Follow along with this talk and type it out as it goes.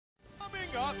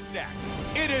Up next,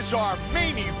 it is our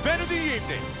main event of the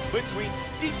evening between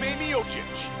Stipe Miocic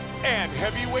and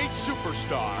heavyweight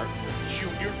superstar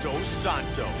Junior Dos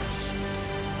Santos.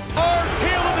 Our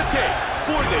tale of the tape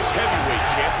for this heavyweight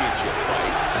championship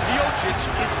fight. Miocic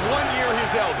is 1 year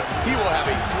his elder. He will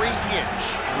have a 3-inch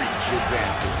reach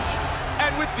advantage.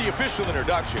 And with the official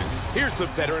introductions, here's the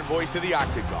veteran voice of the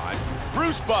Octagon,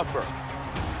 Bruce Buffer.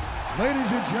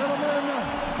 Ladies and gentlemen,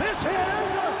 this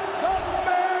is the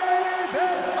main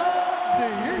event of the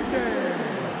evening.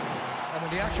 And when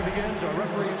the action begins, our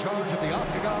referee in charge of the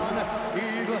Octagon,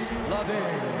 Yves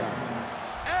Loving.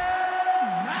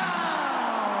 And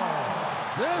now,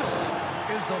 this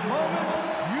is the moment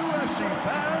UFC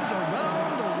fans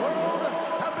around the world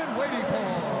have been waiting for.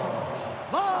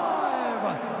 Live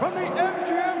from the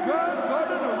MGM Grand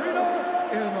Garden Arena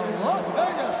in Las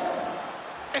Vegas.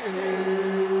 It's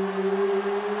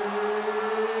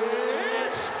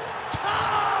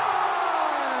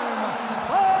time!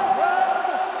 5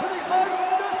 rounds for the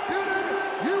undisputed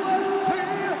UFC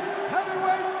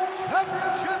Heavyweight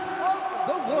Championship of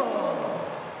the world.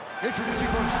 Introducing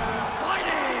first,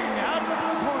 fighting out of the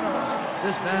blue corner.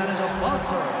 This man is a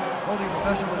boxer, holding a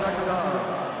professional record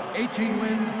of 18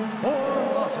 wins, 4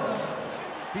 losses.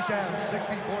 He stands 6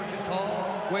 feet 4 inches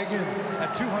tall, weighing in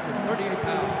at 238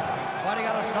 pounds. Fighting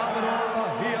out of Salvador,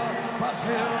 Bahia,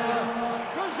 Brazil,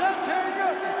 presenting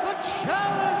the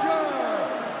challenger,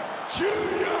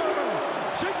 Junior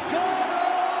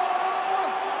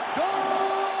Dos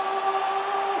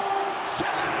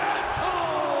Santos.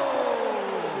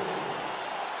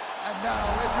 And now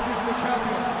introducing the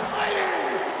champion, fighting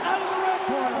out of the red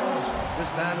corner.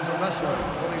 This man is a wrestler,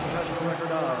 holding a professional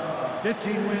record of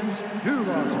 15 wins, 2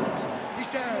 losses. He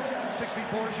stands 6 feet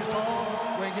 4 inches tall,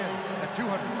 weighing in at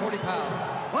 240 pounds.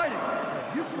 Fighting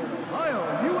in Euclid, Ohio,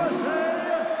 USA.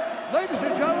 Ladies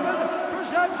and gentlemen,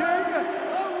 presenting the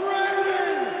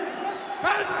reigning,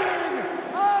 defending,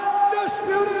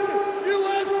 undisputed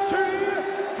UFC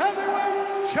heavyweight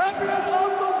champion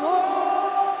of the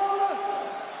world,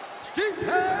 Stipe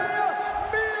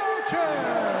Miocic.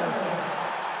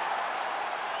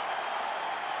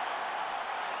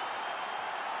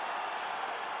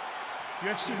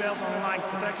 UFC belt on the line.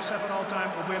 Protect yourself at all time.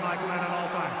 Obey my command at all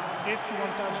time. If you want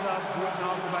to touch love, do it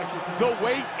now. Go back to your corner. The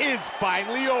wait is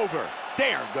finally over.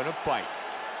 They are gonna fight.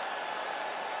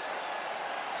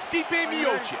 Stipe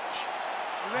Miocic,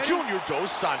 Junior Dos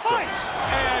Santos. Fight.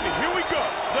 And here we go.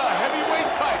 The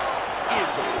heavyweight title is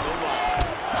on the line.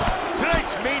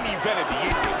 Tonight's main event of the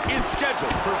evening is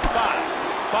scheduled for 5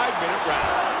 5-minute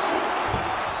rounds.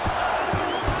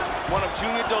 One of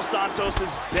Junior Dos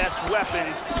Santos' best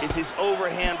weapons is his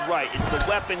overhand right. It's the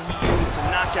weapon he used to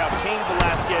knock out Cain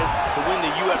Velasquez to win the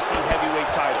UFC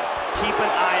heavyweight title. Keep an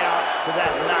eye out for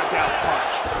that knockout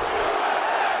punch.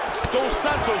 Dos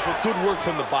Santos with good work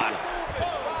from the bottom.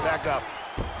 Back up.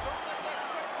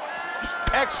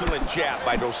 Excellent jab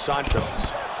by Dos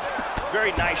Santos.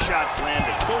 Very nice shots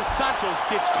landing. Dos Santos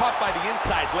gets caught by the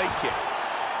inside leg kick.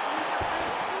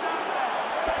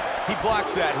 He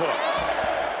blocks that hook.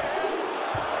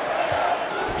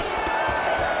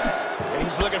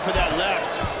 He's looking for that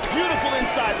left. Beautiful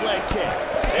inside leg kick.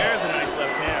 There's a nice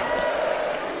left hand.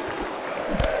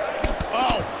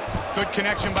 Oh, good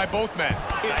connection by both men.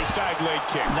 Inside leg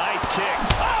kick. Nice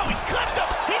kicks. Oh, he clipped him.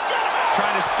 He's got him out.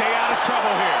 Trying to stay out of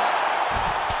trouble here.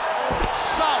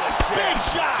 Solid jab. Big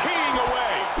shot. Teeing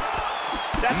away.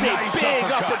 That's nice a big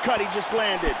uppercut he just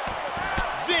landed.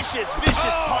 Vicious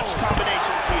punch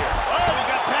combinations here. Oh, he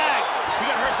got tagged. He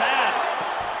got hurt bad.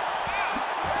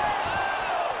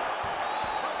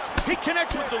 He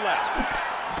connects with the left.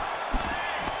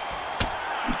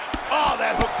 Oh,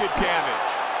 that hook did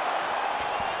damage.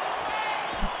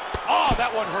 Oh,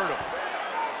 that one hurt him.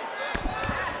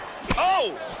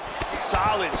 Oh,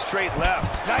 solid straight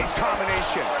left. Nice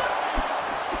combination.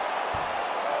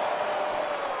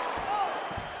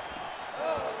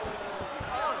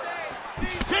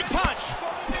 Big punch.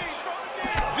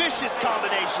 Vicious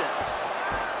combinations.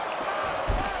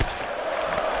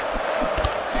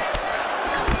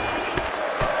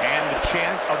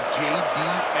 Chant of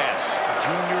JDS,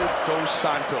 Junior Dos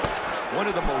Santos, one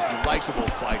of the most likable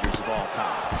fighters of all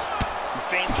time. He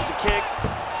feints with the kick.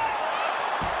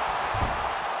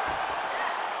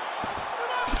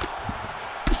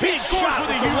 He scores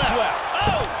with a huge left.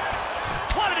 Oh,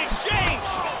 what an exchange.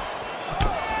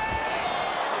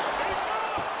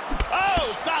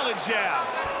 Oh, solid jab.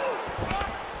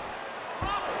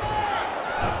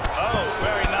 Oh,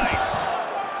 very nice.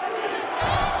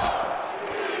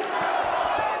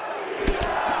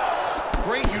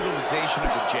 Great utilization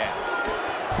of the jab.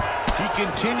 He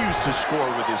continues to score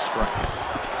with his strikes.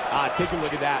 Take a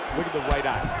look at that. Look at the right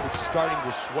eye. It's starting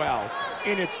to swell,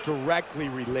 and it's directly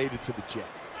related to the jab.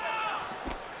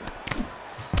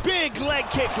 Big leg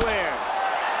kick lands.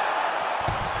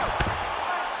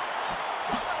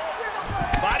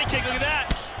 Body kick, look at that.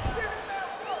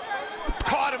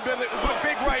 Caught him with a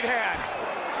big right hand.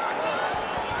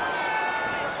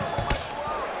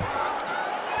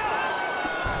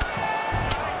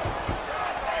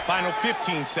 Final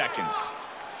 15 seconds.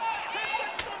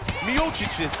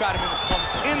 Miocic has got him in the plumb.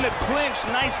 In the clinch,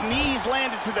 nice knees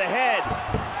landed to the head.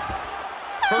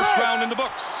 First round in the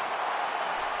books.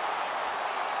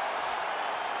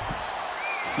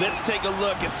 Let's take a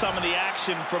look at some of the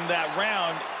action from that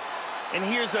round. And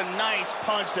here's a nice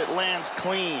punch that lands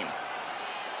clean.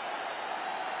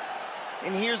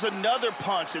 And here's another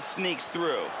punch that sneaks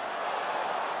through.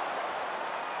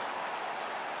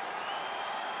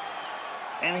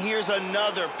 And here's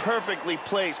another perfectly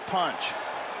placed punch.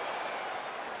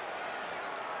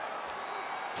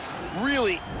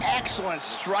 Really excellent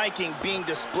striking being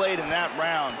displayed in that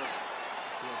round. He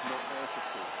has no answer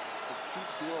for it. Just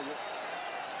keep doing what...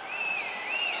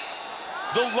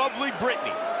 The lovely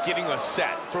Brittany getting us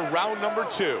set for round number 2.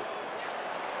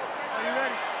 Are you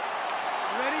ready?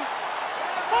 You ready?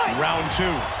 Round 2.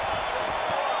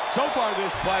 So far,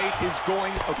 this fight is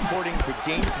going according to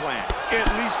game plan,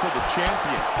 at least for the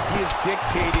champion. He is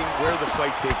dictating where the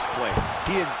fight takes place.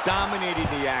 He is dominating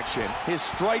the action. His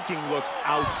striking looks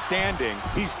outstanding.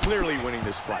 He's clearly winning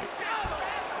this fight.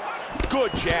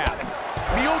 Good jab.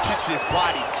 Miocic's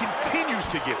body continues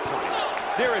to get punished.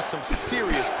 There is some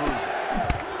serious bruising.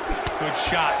 Good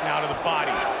shot now to the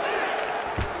body.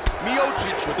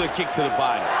 Miocic with a kick to the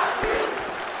body.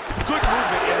 Good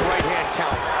movement in the right-hand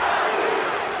counter.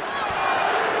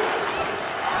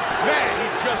 Man, he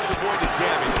just avoided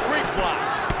damage. Great block.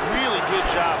 Really good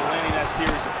job of landing that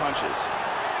series of punches.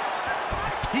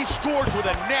 He scores with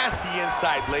a nasty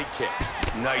inside leg kick.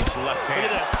 Nice left hand. Look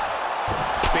at this.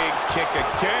 Big kick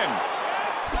again.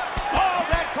 Oh,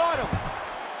 that caught him.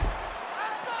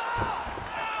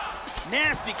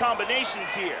 Nasty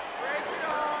combinations here.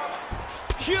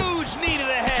 Huge knee to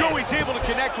the head. Joey's able to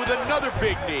connect with another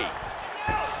big knee.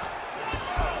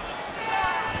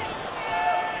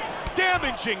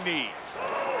 Damaging knees.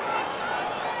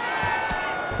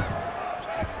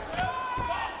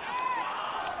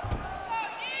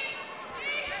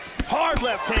 Hard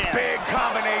left hand. Big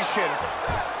combination.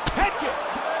 Head kick.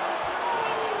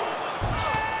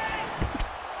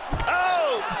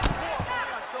 Oh!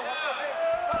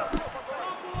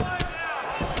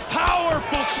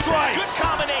 Powerful strike. Good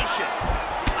combination.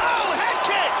 Oh, head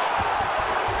kick.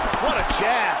 What a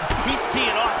jab. He's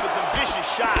teeing off with some vicious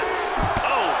shots.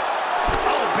 Oh,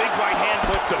 big right hand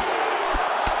clipped him.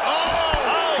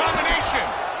 Oh, combination.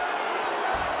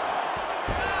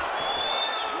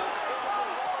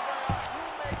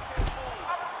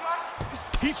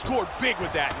 He scored big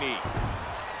with that knee.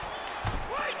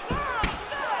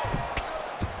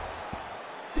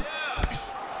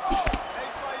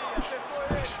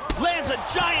 Lands a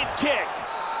giant kick.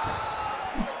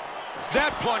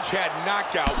 That punch had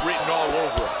knockout written all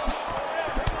over it.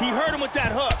 He hurt him with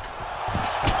that hook.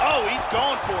 Oh, he's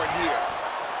going for it here.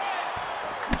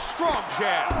 Strong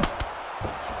jab.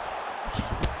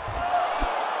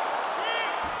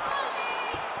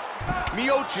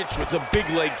 Miocic with a big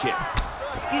leg kick.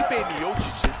 Stipe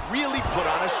Miocic has really put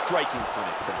on a striking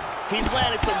clinic tonight. He's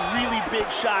landed some really big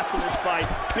shots in this fight,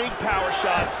 big power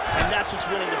shots, and that's what's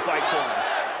winning the fight for him.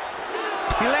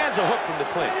 He lands a hook from the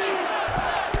clinch.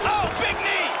 Oh, big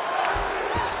knee!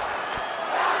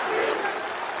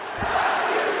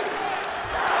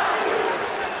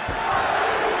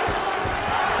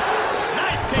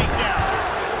 Nice takedown.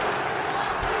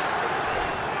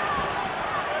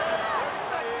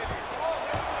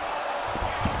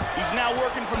 He's now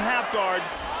working from half guard.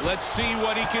 Let's see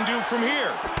what he can do from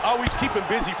here. Always keep him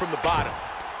busy from the bottom.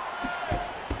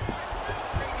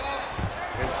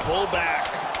 And full back.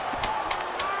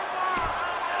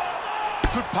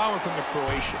 Good power from the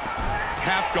Croatian.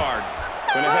 Half guard.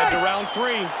 Gonna head to round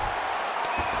 3.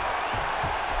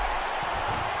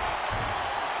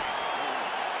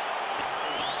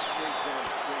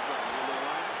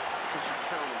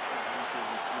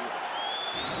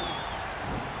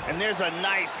 And there's a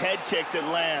nice head kick that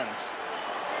lands.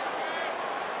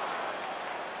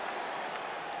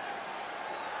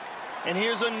 And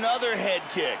here's another head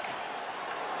kick.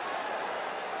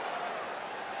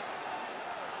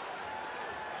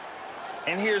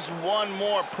 And here's one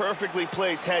more perfectly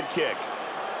placed head kick.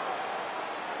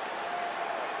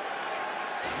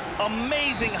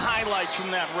 Amazing highlights from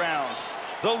that round.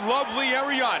 The lovely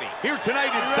Ariani, here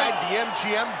tonight inside the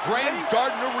MGM Grand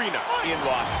Garden Arena in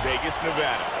Las Vegas,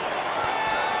 Nevada.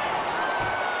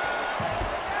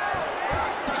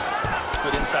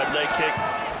 Good inside leg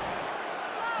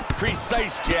kick.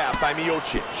 Precise jab by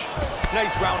Miocic.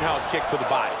 Nice roundhouse kick to the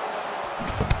body.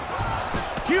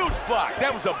 Huge block.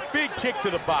 That was a big kick to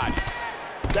the body.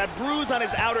 That bruise on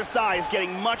his outer thigh is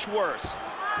getting much worse.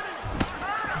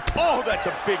 Oh, that's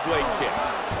a big leg kick.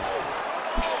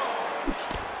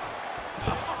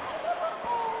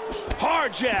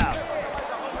 Hard jab.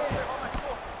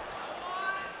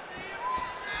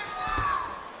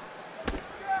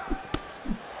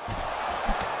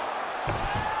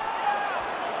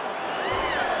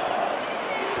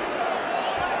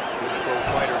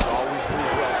 Fighters always move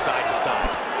well side to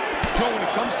side. Joe, when it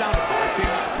comes down to boxing,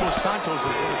 Santos is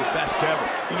one of the best ever.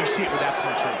 And you see it with that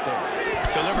punch right there.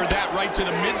 Delivered that right to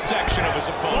the midsection of his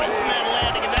opponent. Both men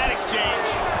landing in that exchange.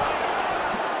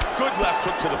 Good left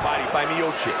hook to the body by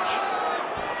Miocic.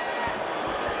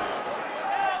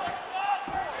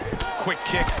 Quick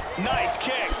kick. Nice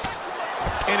kicks.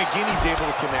 And again, he's able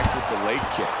to connect with the leg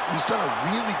kick. He's done a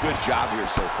really good job here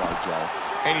so far, Joe.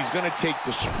 And he's going to take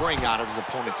the spring out of his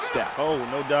opponent's step. Oh,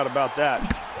 no doubt about that.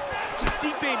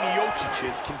 Stipe Miocic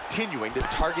is continuing to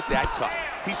target that cut.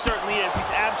 He certainly is.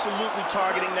 He's absolutely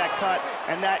targeting that cut,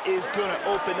 and that is going to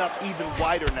open up even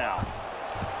wider now.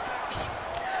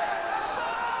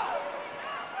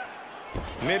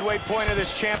 Midway point of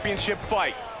this championship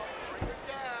fight.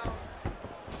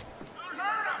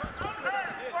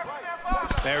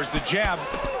 There's the jab.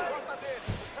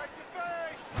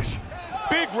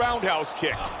 Big roundhouse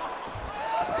kick.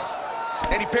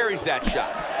 And he parries that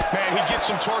shot. Man, he gets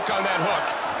some torque on that hook.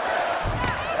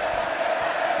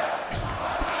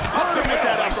 Hooked him with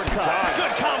that uppercut.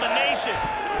 Good combination.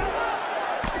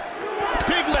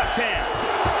 Big left hand.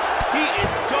 He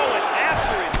is going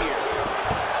after it here.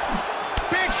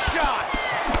 Big shots.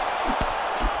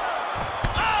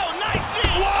 Oh, nice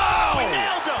knee. Wow. He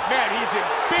nailed him. Man, he's in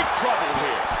big trouble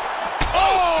here.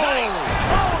 Oh, nice.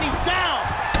 Oh, and he's down.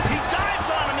 He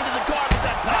dives on him into the guard with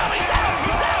that power. Oh, he's out.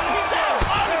 He's out. He's out.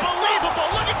 Unbelievable.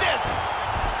 Look at this.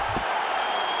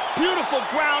 Beautiful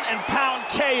ground and pound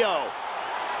KO.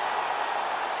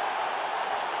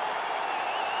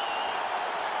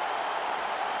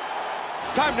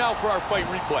 Time now for our fight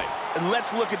replay. And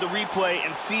let's look at the replay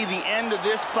and see the end of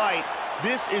this fight.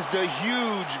 This is the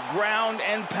huge ground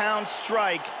and pound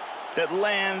strike that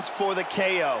lands for the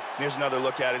KO. Here's another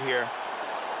look at it here.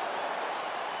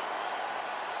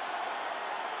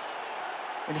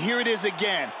 And here it is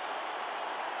again.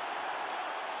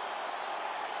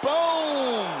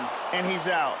 Boom! And he's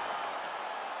out.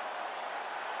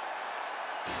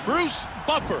 Bruce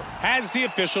Buffer has the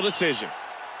official decision.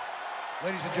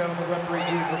 Ladies and gentlemen, referee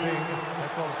Eve Levine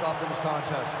has called a stop to this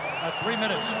contest at 3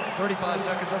 minutes, 35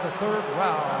 seconds of the third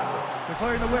round,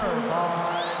 declaring the winner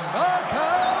by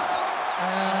knockout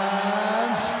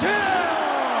and still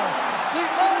the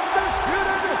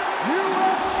undisputed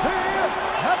UFC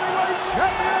heavyweight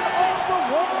champion of the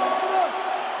world,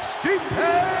 Stipe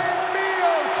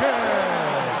Miocic.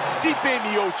 Stipe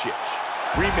Miocic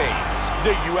remains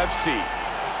the UFC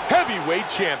heavyweight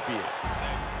champion.